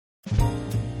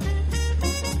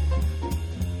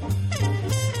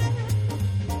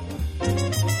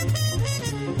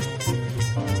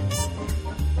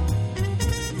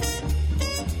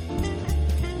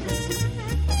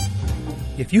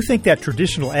If you think that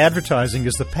traditional advertising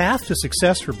is the path to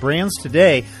success for brands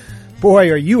today,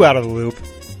 boy, are you out of the loop.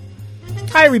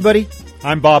 Hi, everybody.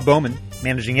 I'm Bob Bowman,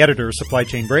 Managing Editor of Supply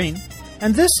Chain Brain,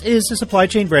 and this is the Supply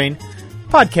Chain Brain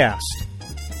podcast.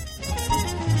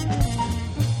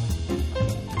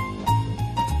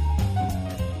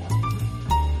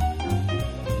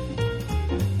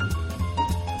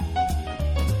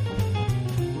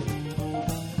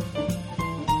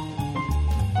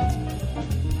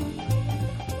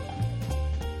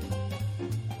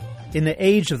 In the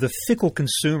age of the fickle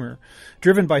consumer,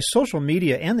 driven by social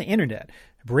media and the internet,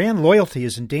 brand loyalty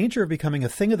is in danger of becoming a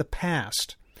thing of the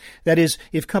past. That is,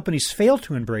 if companies fail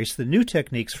to embrace the new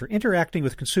techniques for interacting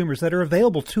with consumers that are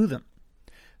available to them.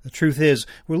 The truth is,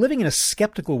 we're living in a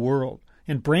skeptical world,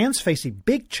 and brands face a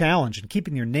big challenge in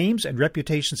keeping their names and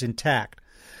reputations intact.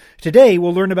 Today,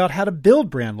 we'll learn about how to build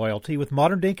brand loyalty with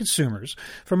modern-day consumers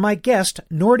from my guest,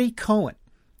 Nordy Cohen.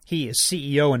 He is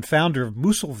CEO and founder of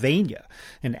Moosylvania,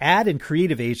 an ad and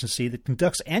creative agency that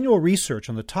conducts annual research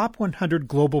on the top 100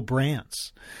 global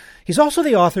brands. He's also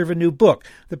the author of a new book,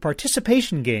 The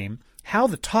Participation Game: How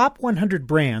the Top 100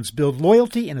 Brands Build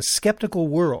Loyalty in a Skeptical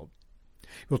World.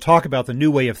 We'll talk about the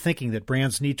new way of thinking that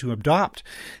brands need to adopt,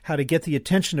 how to get the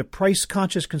attention of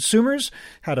price-conscious consumers,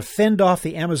 how to fend off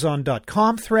the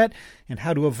Amazon.com threat, and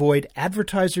how to avoid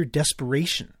advertiser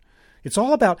desperation. It's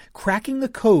all about cracking the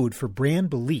code for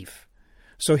brand belief.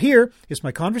 So here is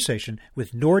my conversation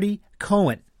with Nordy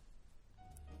Cohen.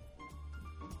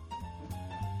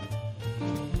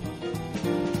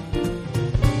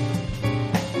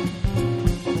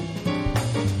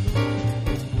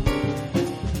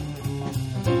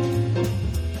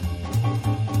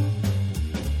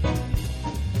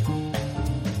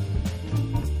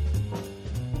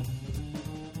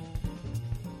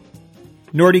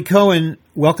 Nordy Cohen,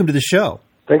 welcome to the show.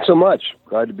 Thanks so much.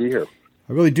 Glad to be here.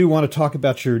 I really do want to talk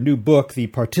about your new book, The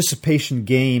Participation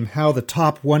Game: How the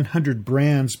Top 100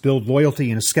 Brands Build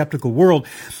Loyalty in a Skeptical World.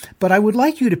 But I would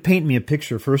like you to paint me a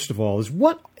picture, first of all, is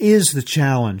what is the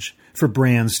challenge for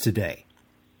brands today?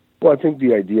 Well, I think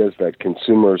the idea is that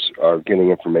consumers are getting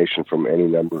information from any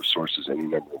number of sources, any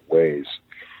number of ways.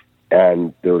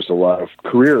 And there's a lot of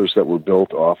careers that were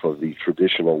built off of the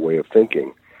traditional way of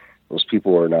thinking. Those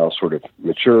people are now sort of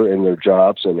mature in their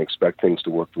jobs and expect things to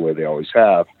work the way they always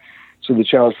have. So the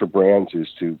challenge for brands is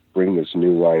to bring this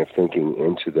new line of thinking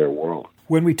into their world.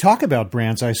 When we talk about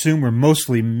brands, I assume we're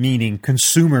mostly meaning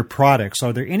consumer products.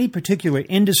 Are there any particular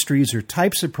industries or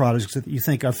types of products that you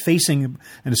think are facing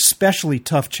an especially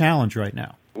tough challenge right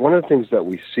now? One of the things that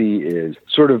we see is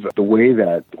sort of the way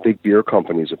that the big beer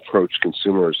companies approach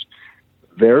consumers.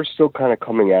 They're still kind of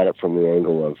coming at it from the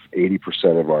angle of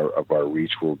 80% of our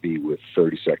reach will be with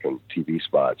 30-second TV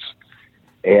spots.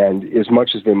 And as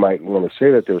much as they might want to say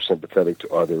that they're sympathetic to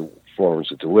other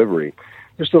forms of delivery,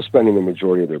 they're still spending the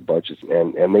majority of their budgets,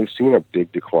 and they've seen a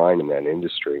big decline in that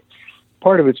industry.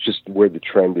 Part of it's just where the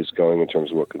trend is going in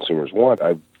terms of what consumers want.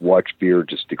 I've watched beer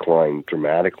just decline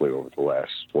dramatically over the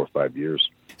last 4 or 5 years.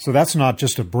 So that's not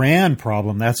just a brand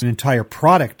problem, that's an entire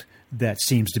product that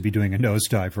seems to be doing a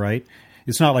nosedive, right?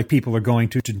 It's not like people are going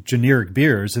to generic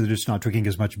beers. They're just not drinking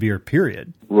as much beer,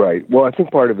 period. Right. Well, I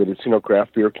think part of it is,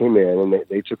 craft beer came in and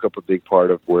they took up a big part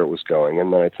of where it was going.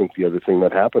 And then I think the other thing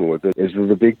that happened with it is that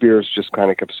the big beers just kind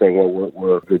of kept saying, well,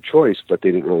 we're a good choice, but they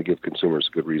didn't really give consumers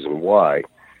a good reason why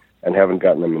and haven't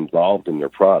gotten them involved in their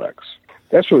products.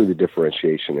 That's really the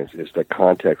differentiation is the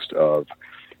context of,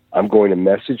 I'm going to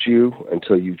message you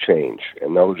until you change.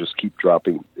 And they'll just keep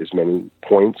dropping as many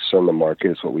points on the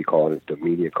market, is what we call it. The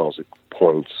media calls it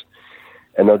points.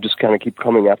 And they'll just kind of keep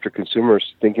coming after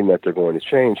consumers thinking that they're going to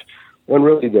change, when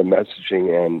really the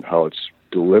messaging and how it's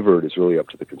delivered is really up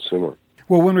to the consumer.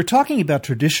 Well, when we're talking about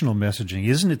traditional messaging,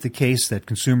 isn't it the case that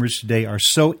consumers today are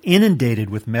so inundated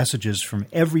with messages from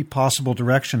every possible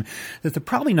direction that they're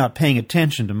probably not paying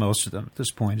attention to most of them at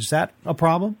this point? Is that a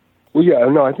problem? Well, yeah,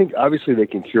 no, I think obviously they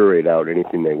can curate out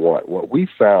anything they want. What we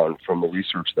found from the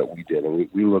research that we did, and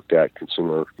we looked at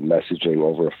consumer messaging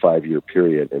over a 5-year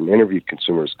period and interviewed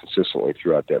consumers consistently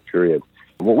throughout that period.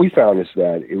 What we found is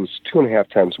that it was 2.5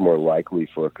 times more likely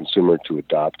for a consumer to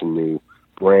adopt a new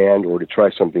brand or to try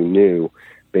something new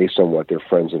based on what their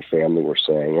friends and family were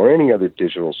saying or any other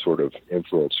digital sort of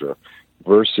influencer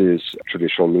versus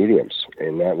traditional mediums.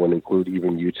 And that would include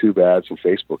even YouTube ads and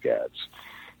Facebook ads.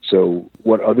 So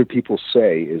what other people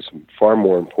say is far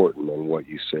more important than what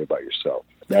you say about yourself.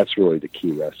 That's really the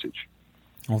key message.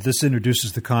 Well, this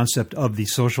introduces the concept of the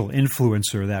social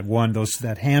influencer,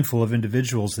 that handful of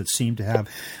individuals that seem to have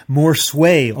more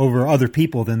sway over other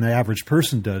people than the average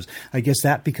person does. I guess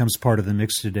that becomes part of the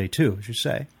mix today, too, as you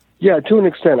say. Yeah, to an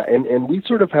extent. And we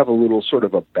sort of have a little sort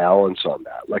of a balance on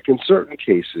that. Like in certain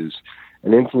cases,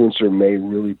 an influencer may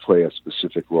really play a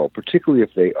specific role, particularly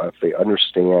if they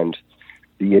understand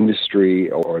the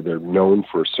industry or they're known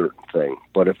for a certain thing.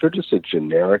 But if they're just a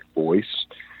generic voice,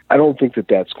 I don't think that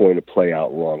that's going to play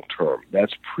out long term.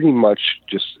 That's pretty much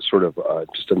just sort of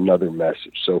just another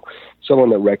message. So someone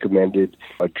that recommended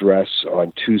a dress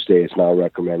on Tuesday is now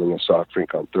recommending a soft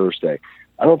drink on Thursday.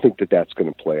 I don't think that that's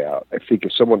going to play out. I think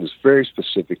if someone is very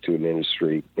specific to an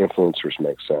industry, influencers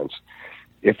make sense.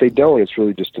 If they don't, it's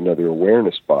really just another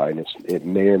awareness buy, and it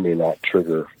may or may not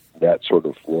trigger that sort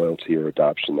of loyalty or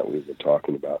adoption that we've been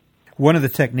talking about. One of the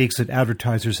techniques that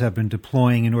advertisers have been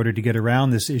deploying in order to get around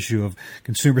this issue of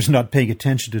consumers not paying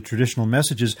attention to traditional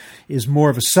messages is more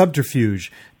of a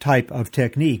subterfuge type of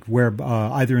technique, where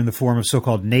either in the form of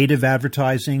so-called native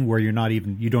advertising, where you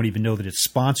don't even know that it's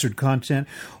sponsored content,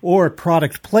 or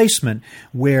product placement,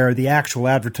 where the actual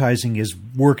advertising is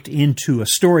worked into a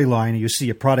storyline and you see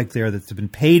a product there that's been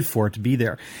paid for it to be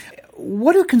there.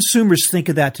 What do consumers think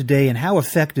of that today, and how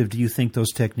effective do you think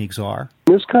those techniques are?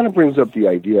 This kind of brings up the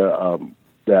idea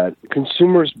that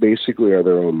consumers basically are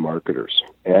their own marketers.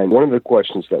 And one of the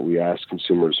questions that we asked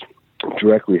consumers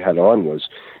directly head on was,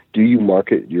 do you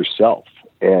market yourself?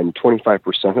 And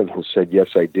 25% of them said, yes,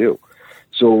 I do.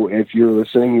 So if you're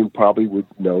listening, you probably would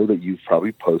know that you've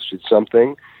probably posted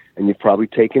something and you've probably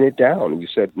taken it down. And you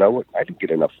said, no, I didn't get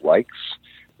enough likes.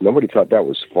 Nobody thought that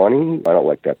was funny. I don't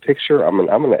like that picture. I'm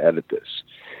going to edit this.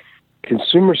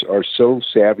 Consumers are so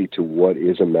savvy to what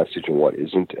is a message and what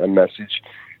isn't a message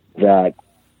that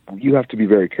you have to be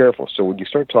very careful. So when you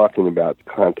start talking about the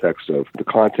context of the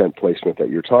content placement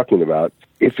that you're talking about,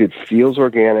 if it feels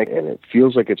organic and it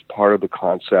feels like it's part of the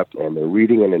concept and they're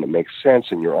reading it and it makes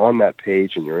sense and you're on that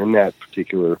page and you're in that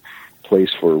particular place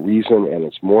for a reason and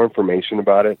it's more information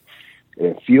about it, and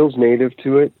it feels native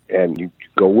to it, and you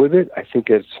go with it, I think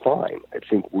it's fine. I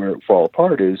think where it falls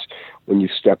apart is when you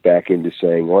step back into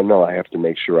saying, well, no, I have to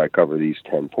make sure I cover these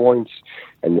 10 points,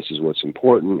 and this is what's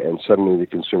important, and suddenly the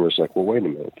consumer's like, well, wait a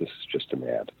minute, this is just an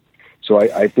ad. So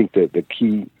I think that the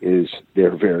key is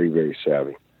they're very, very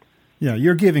savvy. Yeah,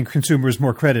 you're giving consumers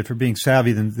more credit for being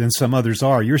savvy than some others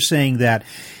are. You're saying that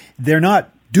they're not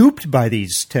duped by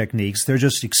these techniques. They're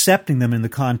just accepting them in the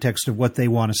context of what they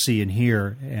want to see and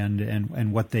hear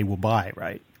and what they will buy,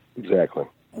 right? Exactly.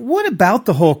 What about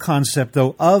the whole concept,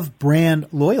 though, of brand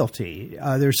loyalty?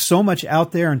 There's so much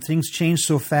out there and things change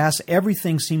so fast.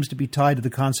 Everything seems to be tied to the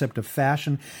concept of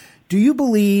fashion. Do you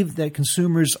believe that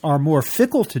consumers are more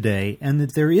fickle today and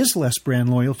that there is less brand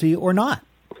loyalty or not?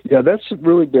 Yeah, that's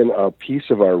really been a piece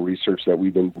of our research that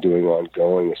we've been doing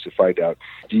ongoing, is to find out,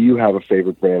 do you have a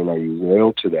favorite brand and are you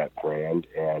loyal to that brand,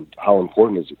 and how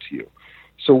important is it to you?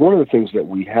 So one of the things that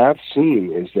we have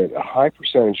seen is that a high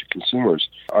percentage of consumers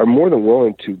are more than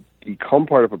willing to become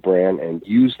part of a brand and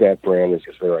use that brand as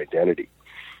their identity.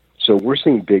 So we're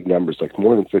seeing big numbers, like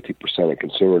more than 50% of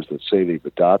consumers that say they've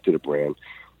adopted a brand,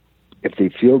 if they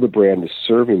feel the brand is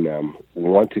serving them,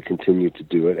 want to continue to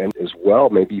do it, and as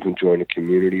well, maybe even join a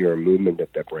community or a movement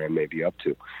that brand may be up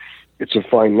to. It's a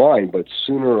fine line, but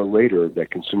sooner or later,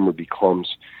 that consumer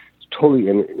becomes totally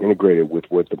integrated with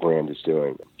what the brand is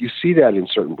doing. You see that in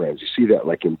certain brands. You see that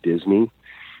like in Disney,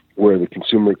 where the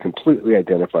consumer completely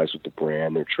identifies with the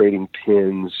brand. They're trading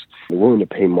pins. They're willing to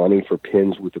pay money for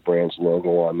pins with the brand's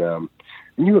logo on them.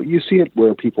 And you see it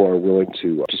where people are willing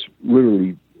to just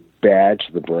literally badge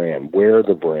the brand, wear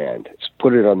the brand,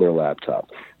 put it on their laptop.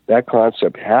 That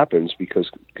concept happens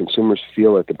because consumers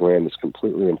feel that the brand is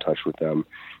completely in touch with them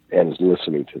and is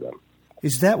listening to them.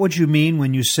 Is that what you mean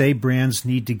when you say brands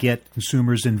need to get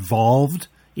consumers involved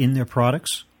in their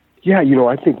products? Yeah,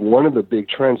 I think one of the big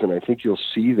trends, and I think you'll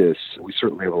see this, we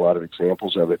certainly have a lot of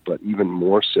examples of it, but even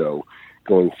more so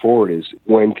going forward, is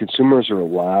when consumers are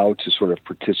allowed to sort of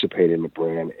participate in the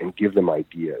brand and give them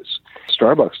ideas.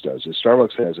 Starbucks does it.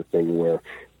 Starbucks has a thing where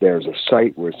there's a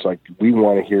site where it's like, we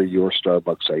want to hear your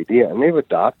Starbucks idea. And they've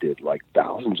adopted like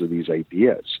thousands of these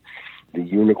ideas. The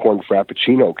unicorn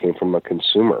frappuccino came from a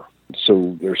consumer.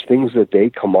 So there's things that they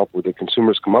come up with, the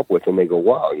consumers come up with, and they go,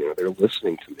 wow, they're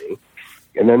listening to me.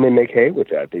 And then they make hay with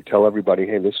that. They tell everybody,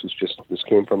 hey, this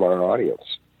came from our audience.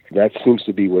 That seems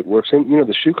to be what works. And,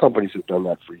 the shoe companies have done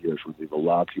that for years, where they've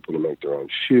allowed people to make their own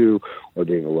shoe, or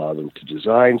they've allowed them to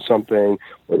design something,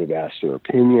 or they've asked their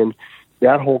opinion.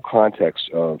 That whole context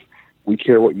of, we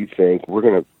care what you think, we're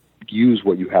going to use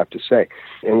what you have to say.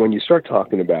 And when you start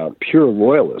talking about pure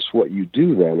loyalists, what you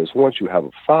do then is, once you have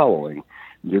a following,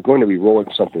 you're going to be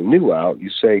rolling something new out. You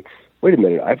say, wait a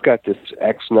minute, I've got this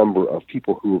X number of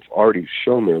people who have already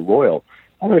shown they're loyal.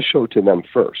 I'm going to show it to them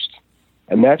first.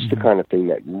 And that's the kind of thing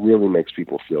that really makes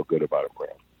people feel good about a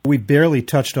brand. We barely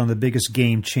touched on the biggest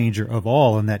game changer of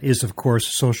all, and that is, of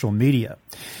course, social media.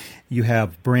 You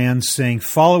have brands saying,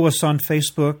 follow us on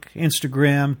Facebook,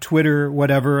 Instagram, Twitter,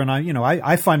 whatever. And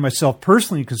I find myself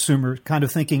personally a consumer kind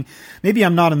of thinking, maybe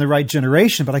I'm not in the right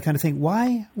generation, but I kind of think,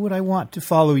 why would I want to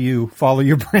follow your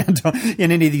brand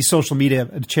in any of these social media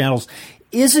channels?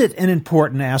 Is it an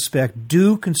important aspect?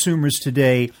 Do consumers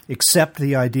today accept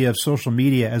the idea of social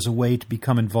media as a way to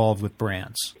become involved with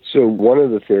brands? So one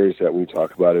of the theories that we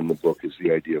talk about in the book is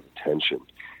the idea of attention.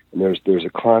 And there's a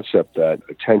concept that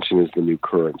attention is the new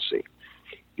currency.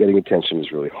 Getting attention is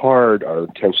really hard. Our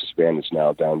attention span is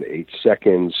now down to 8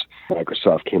 seconds.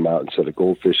 Microsoft came out and said a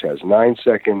goldfish has 9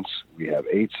 seconds. We have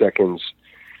 8 seconds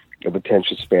of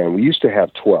attention span. We used to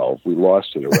have 12. We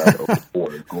lost it around over 4.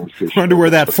 Goldfish. I wonder where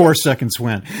that 4 seconds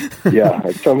went. Yeah,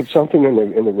 it's something in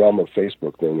the realm of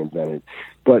Facebook being invented.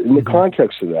 But in the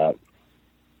context of that,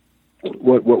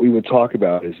 what we would talk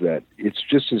about is that it's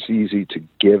just as easy to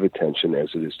give attention as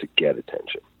it is to get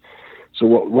attention. So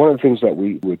one of the things that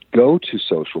we would go to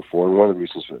social for, and one of the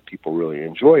reasons that people really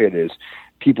enjoy it, is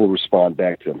people respond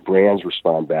back to them. Brands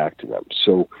respond back to them.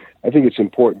 So I think it's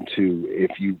important to,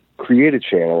 if you create a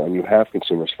channel and you have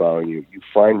consumers following you, you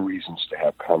find reasons to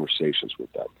have conversations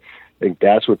with them. I think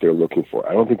that's what they're looking for.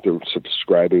 I don't think they're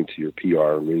subscribing to your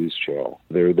PR news channel.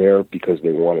 They're there because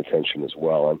they want attention as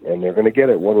well, and they're going to get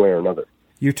it one way or another.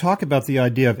 You talk about the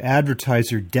idea of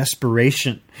advertiser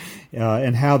desperation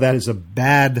and how that is a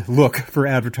bad look for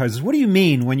advertisers. What do you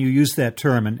mean when you use that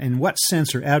term, and in what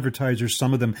sense are advertisers,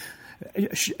 some of them,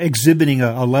 exhibiting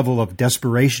a level of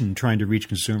desperation trying to reach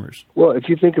consumers? Well, if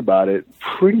you think about it,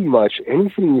 pretty much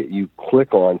anything that you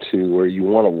click onto where you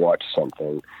want to watch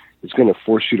something is going to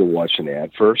force you to watch an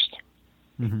ad first.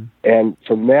 Mm-hmm. And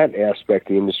from that aspect,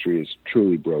 the industry is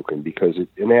truly broken because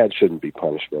an ad shouldn't be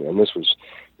punishment. And this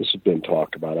has been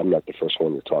talked about. I'm not the first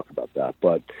one to talk about that.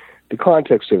 But the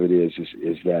context of it is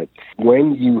that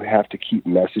when you have to keep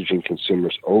messaging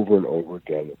consumers over and over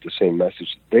again with the same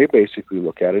message, they basically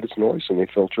look at it as noise and they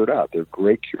filter it out. They're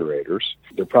great curators.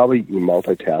 They're probably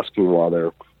multitasking while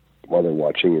they're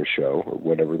watching your show or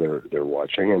whatever they're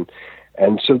watching.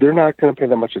 And so they're not going to pay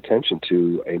that much attention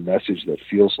to a message that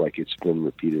feels like it's been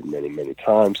repeated many, many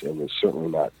times and is certainly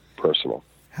not personal.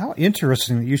 How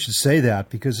interesting that you should say that,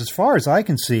 because as far as I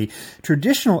can see,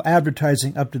 traditional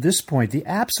advertising up to this point, the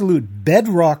absolute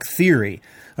bedrock theory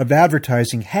of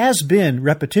advertising has been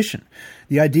repetition.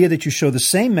 The idea that you show the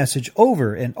same message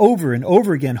over and over and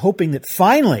over again, hoping that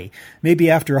finally, maybe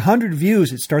after 100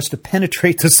 views, it starts to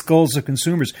penetrate the skulls of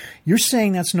consumers. You're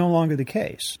saying that's no longer the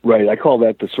case. Right. I call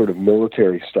that the sort of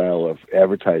military style of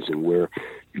advertising where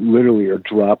you literally are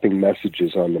dropping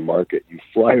messages on the market. You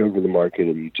fly over the market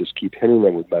and you just keep hitting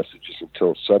them with messages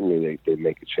until suddenly they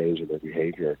make a change in their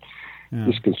behavior. Yeah.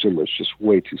 This consumer is just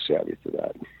way too savvy for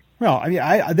that. Well, I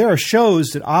mean, there are shows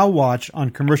that I'll watch on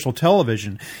commercial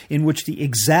television in which the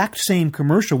exact same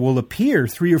commercial will appear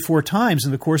 3 or 4 times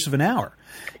in the course of an hour.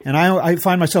 And I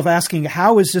find myself asking,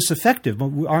 how is this effective?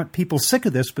 Aren't people sick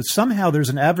of this? But somehow there's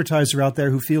an advertiser out there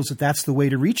who feels that that's the way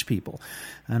to reach people.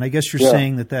 And I guess you're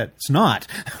saying that that's not,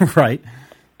 right?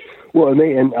 Well,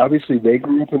 and obviously they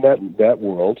grew up in that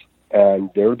world,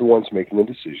 and they're the ones making the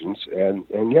decisions.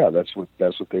 And yeah, that's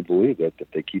what they believe, that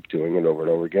they keep doing it over and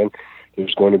over again.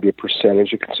 There's going to be a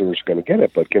percentage of consumers who are going to get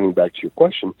it. But getting back to your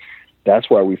question, that's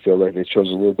why we feel like it shows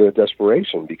a little bit of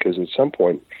desperation, because at some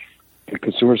point the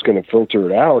consumer's going to filter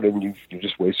it out and you're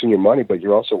just wasting your money, but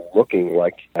you're also looking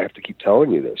like, I have to keep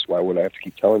telling you this. Why would I have to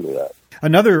keep telling you that?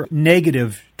 Another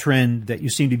negative trend that you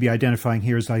seem to be identifying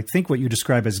here is, I think, what you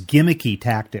describe as gimmicky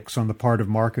tactics on the part of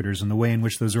marketers and the way in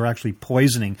which those are actually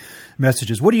poisoning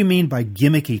messages. What do you mean by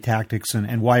gimmicky tactics,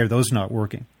 and why are those not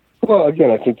working? Well, again,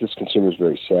 I think this consumer is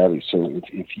very savvy. So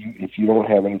if you don't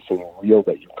have anything real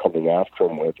that you're coming after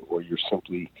them with, or you're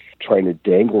simply trying to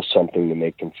dangle something to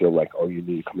make them feel like, oh, you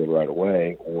need to come in right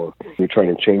away, or you're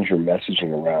trying to change your messaging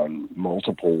around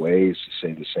multiple ways to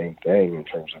say the same thing in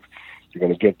terms of you're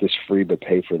going to get this free but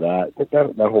pay for that.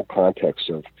 That whole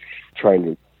context of trying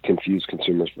to confuse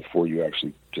consumers before you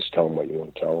actually just tell them what you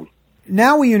want to tell them.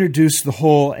 Now we introduce the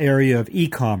whole area of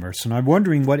e-commerce, and I'm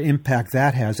wondering what impact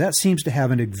that has. That seems to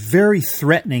have a very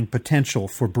threatening potential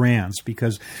for brands,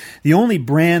 because the only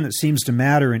brand that seems to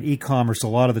matter in e-commerce a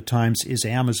lot of the times is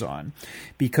Amazon,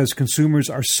 because consumers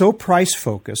are so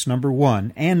price-focused, number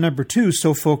one, and number two,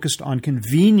 so focused on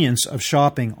convenience of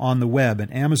shopping on the web.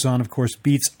 And Amazon, of course,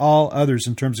 beats all others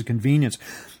in terms of convenience.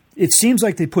 It seems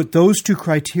like they put those two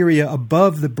criteria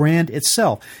above the brand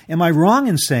itself. Am I wrong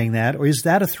in saying that, or is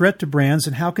that a threat to brands,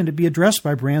 and how can it be addressed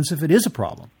by brands if it is a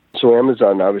problem? So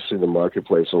Amazon, obviously the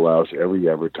marketplace, allows every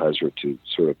advertiser to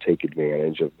sort of take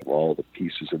advantage of all the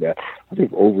pieces of that. I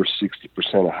think over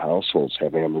 60% of households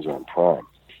have Amazon Prime.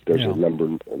 There's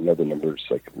another number, it's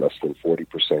like less than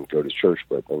 40% go to church,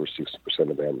 but over 60%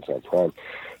 of Amazon Prime.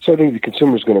 So I think the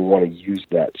consumer is going to want to use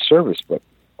that service. But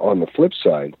on the flip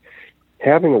side,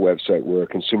 having a website where a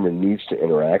consumer needs to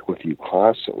interact with you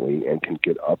constantly and can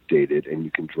get updated, and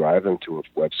you can drive them to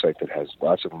a website that has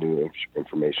lots of new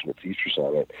information and features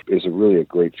on it, is really a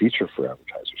great feature for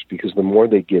advertisers, because the more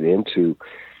they get into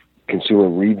consumer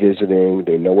revisiting,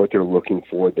 they know what they're looking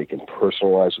for, they can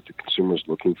personalize what the consumer is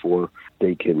looking for,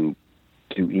 they can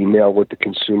do email with the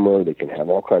consumer, they can have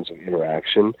all kinds of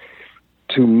interaction.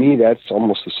 To me, that's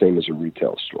almost the same as a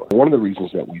retail store. One of the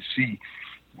reasons that we see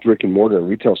brick and mortar and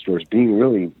retail stores being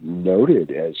really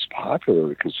noted as popular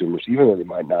to consumers, even though they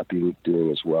might not be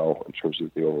doing as well in terms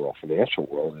of the overall financial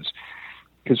world, is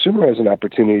consumer has an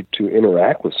opportunity to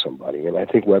interact with somebody, and I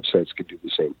think websites could do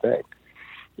the same thing.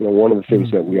 You know, one of the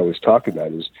things that we always talk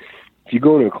about is if you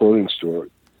go into a clothing store,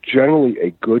 generally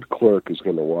a good clerk is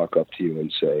going to walk up to you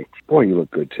and say, "Boy, you look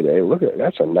good today. Look at it.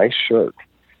 That's a nice shirt."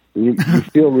 And you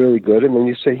feel really good, and then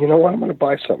you say, "You know what? I'm going to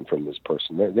buy something from this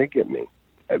person. They get me."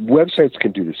 Websites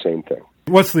can do the same thing.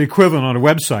 What's the equivalent on a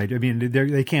website? I mean,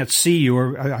 they can't see you,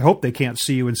 or I hope they can't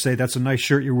see you and say, "That's a nice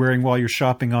shirt you're wearing," while you're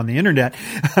shopping on the internet.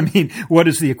 I mean, what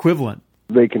is the equivalent?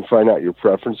 They can find out your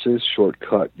preferences,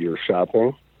 shortcut your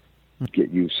shopping,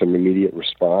 get you some immediate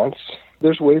response.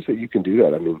 There's ways that you can do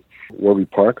that. I mean, Warby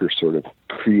Parker sort of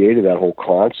created that whole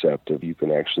concept of you can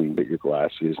actually fit your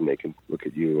glasses and they can look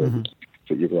at you and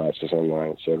fit your glasses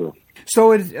online, etc.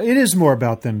 So it is more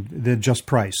about than just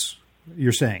price,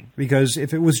 you're saying, because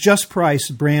if it was just price,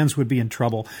 brands would be in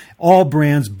trouble. All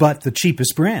brands but the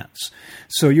cheapest brands.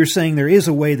 So you're saying there is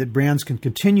a way that brands can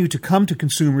continue to come to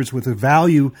consumers with a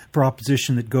value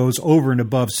proposition that goes over and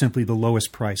above simply the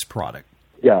lowest price product.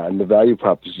 Yeah, and the value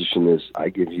proposition is I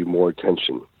give you more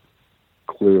attention,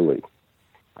 clearly.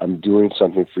 I'm doing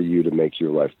something for you to make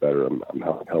your life better. I'm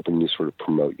helping you sort of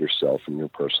promote yourself and your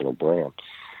personal brand.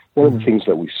 One of the things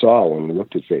that we saw when we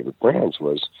looked at favorite brands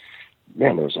was,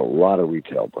 man, there was a lot of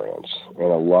retail brands and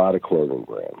a lot of clothing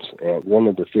brands. And one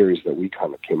of the theories that we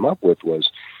kind of came up with was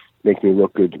make me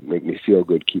look good, make me feel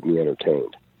good, keep me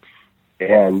entertained.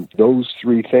 And those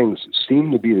three things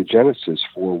seem to be the genesis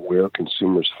for where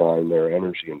consumers find their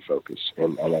energy and focus.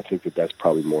 And I think that that's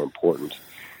probably more important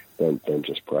than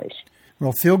just price.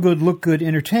 Well, feel good, look good,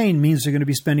 entertain means they're going to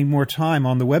be spending more time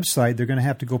on the website. They're going to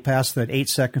have to go past that 8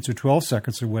 seconds or 12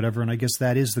 seconds or whatever. And I guess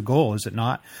that is the goal, is it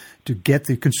not? To get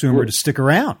the consumer to stick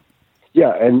around.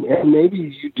 Yeah, and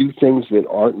maybe you do things that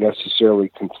aren't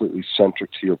necessarily completely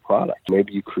centric to your product.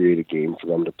 Maybe you create a game for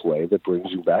them to play that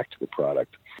brings you back to the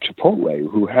product.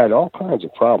 Chipotle, who had all kinds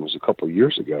of problems a couple of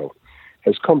years ago,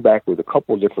 has come back with a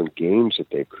couple of different games that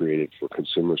they've created for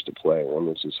consumers to play. One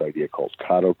was this idea called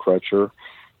Kato Crutcher,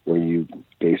 where you're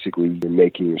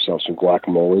making yourself some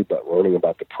guacamole, but learning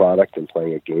about the product and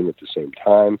playing a game at the same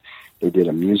time. They did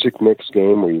a music mix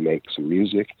game where you make some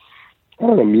music. I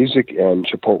don't know, music and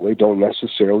Chipotle don't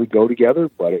necessarily go together,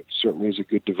 but it certainly is a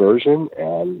good diversion,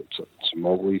 and it's a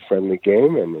mobile-friendly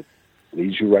game, and it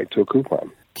leads you right to a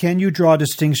coupon. Can you draw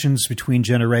distinctions between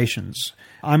generations?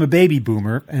 I'm a baby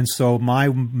boomer, and so my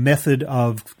method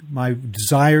of my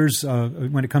desires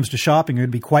when it comes to shopping are going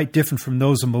to be quite different from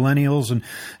those of millennials and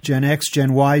Gen X,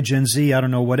 Gen Y, Gen Z, I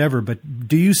don't know, whatever. But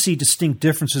do you see distinct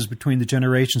differences between the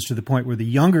generations to the point where the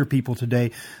younger people today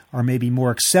are maybe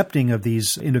more accepting of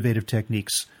these innovative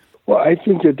techniques? Well, I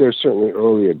think that they're certainly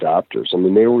early adopters. I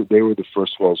mean, they were the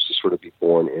first ones to sort of be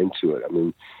born into it. I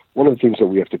mean, one of the things that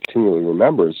we have to continually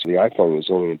remember is the iPhone was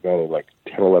only invented like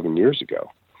 10, 11 years ago.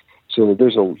 So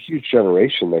there's a huge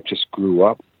generation that just grew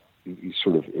up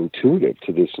sort of intuitive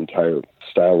to this entire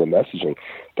style of messaging.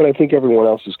 But I think everyone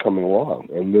else is coming along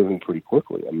and moving pretty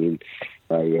quickly. I mean,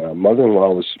 my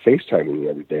mother-in-law was FaceTiming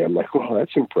the other day. I'm like, well,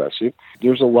 that's impressive.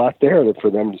 There's a lot there for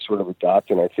them to sort of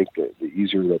adopt, and I think that the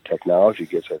easier the technology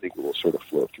gets, I think it will sort of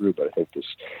flow through. But I think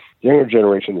this younger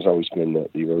generation has always been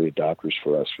the early adopters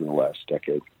for us for the last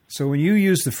decade. So when you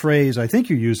use the phrase, I think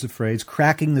you use the phrase,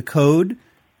 cracking the code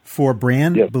for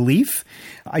brand belief,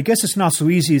 I guess it's not so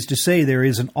easy as to say there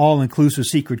is an all-inclusive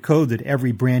secret code that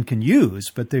every brand can use,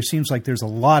 but there seems like there's a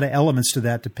lot of elements to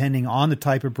that depending on the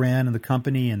type of brand and the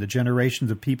company and the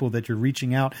generations of people that you're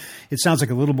reaching out. It sounds like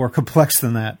a little more complex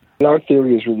than that. Our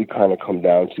theory has really kind of come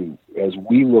down to, as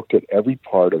we looked at every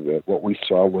part of it, what we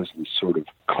saw was the sort of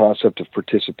concept of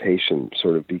participation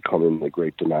sort of becoming the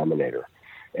great denominator.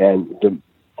 And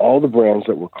all the brands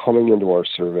that were coming into our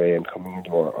survey and coming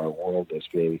into our world as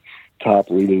being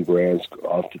top leading brands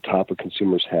off the top of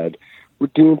consumers' head we're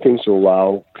doing things to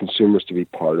allow consumers to be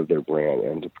part of their brand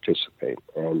and to participate.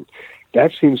 And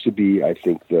that seems to be, I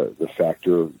think, the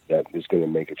factor that is going to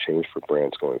make a change for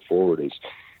brands going forward is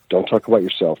don't talk about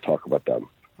yourself, talk about them.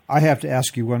 I have to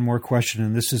ask you one more question,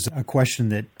 and this is a question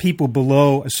that people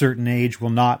below a certain age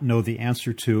will not know the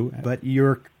answer to, but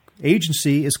your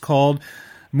agency is called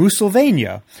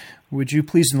Moosylvania. Would you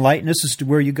please enlighten us as to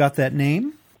where you got that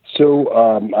name? So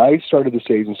I started this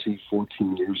agency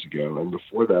 14 years ago, and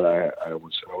before that I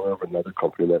was owner of another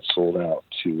company that sold out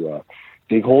to a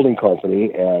big holding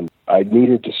company, and I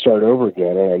needed to start over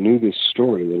again, and I knew this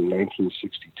story that in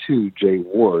 1962, Jay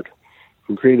Ward,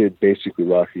 who created basically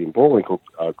Rocky and Bullwinkle,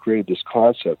 created this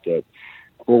concept that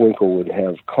Bullwinkle would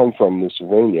have come from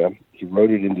Moosylvania. He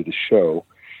wrote it into the show.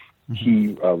 Mm-hmm.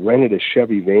 He rented a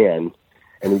Chevy van,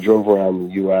 and he drove around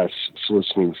the U.S.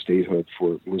 soliciting statehood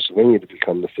for Moosylvania to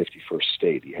become the 51st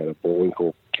state. He had a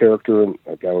Bullwinkle character, and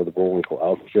a guy with a Bullwinkle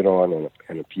outfit on,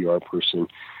 and a PR person.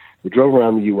 They drove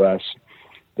around the U.S.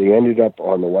 They ended up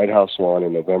on the White House lawn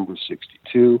in November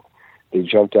 '62. They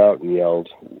jumped out and yelled,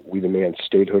 "We demand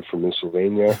statehood for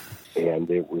Moosylvania," and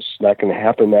it was not going to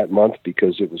happen that month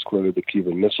because it was clearly the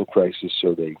Cuban Missile Crisis,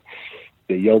 so they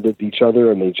yelled at each other,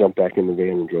 and they jumped back in the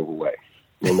van and drove away.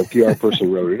 And the PR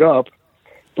person wrote it up,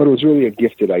 but it was really a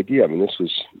gifted idea. I mean, this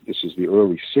was the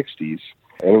early '60s,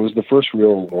 and it was the first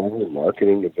real normal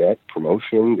marketing event,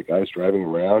 promotion. The guy's driving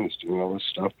around, he's doing all this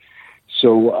stuff.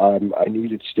 So I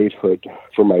needed statehood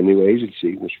for my new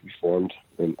agency, which we formed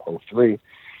in '03.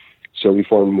 So we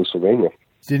formed Moosylvania.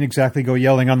 Didn't exactly go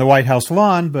yelling on the White House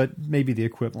lawn, but maybe the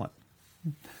equivalent.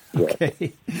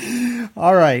 Okay.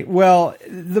 All right. Well,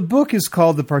 the book is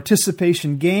called The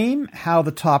Participation Game, How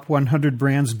the Top 100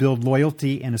 Brands Build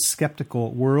Loyalty in a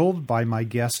Skeptical World, by my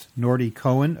guest, Nordy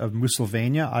Cohen of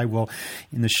Moosylvania. I will,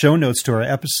 in the show notes to our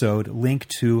episode, link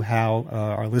to how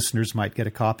our listeners might get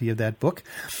a copy of that book.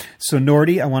 So,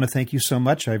 Nordy, I want to thank you so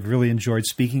much. I've really enjoyed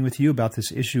speaking with you about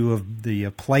this issue of the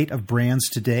plight of brands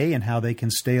today and how they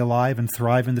can stay alive and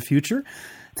thrive in the future.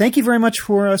 Thank you very much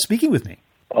for speaking with me.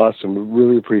 Awesome. We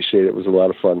really appreciate it. It was a lot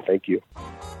of fun. Thank you.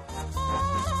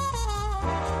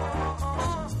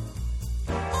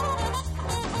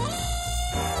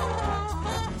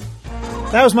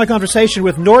 That was my conversation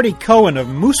with Nordy Cohen of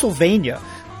Moosylvania,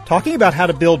 talking about how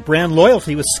to build brand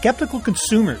loyalty with skeptical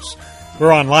consumers.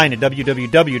 We're online at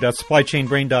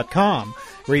www.supplychainbrain.com,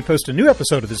 where we post a new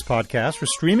episode of this podcast for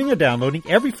streaming and downloading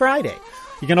every Friday.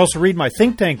 You can also read my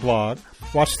Think Tank blog,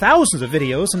 watch thousands of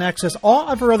videos, and access all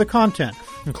of our other content,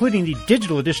 including the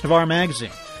digital edition of our magazine.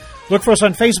 Look for us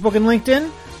on Facebook and LinkedIn,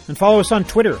 and follow us on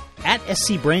Twitter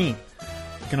 @SCBrain.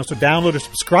 You can also download or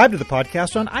subscribe to the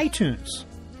podcast on iTunes.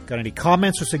 Got any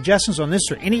comments or suggestions on this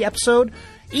or any episode?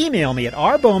 Email me at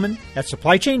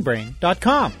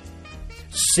rbowman@supplychainbrain.com.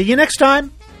 See you next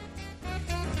time.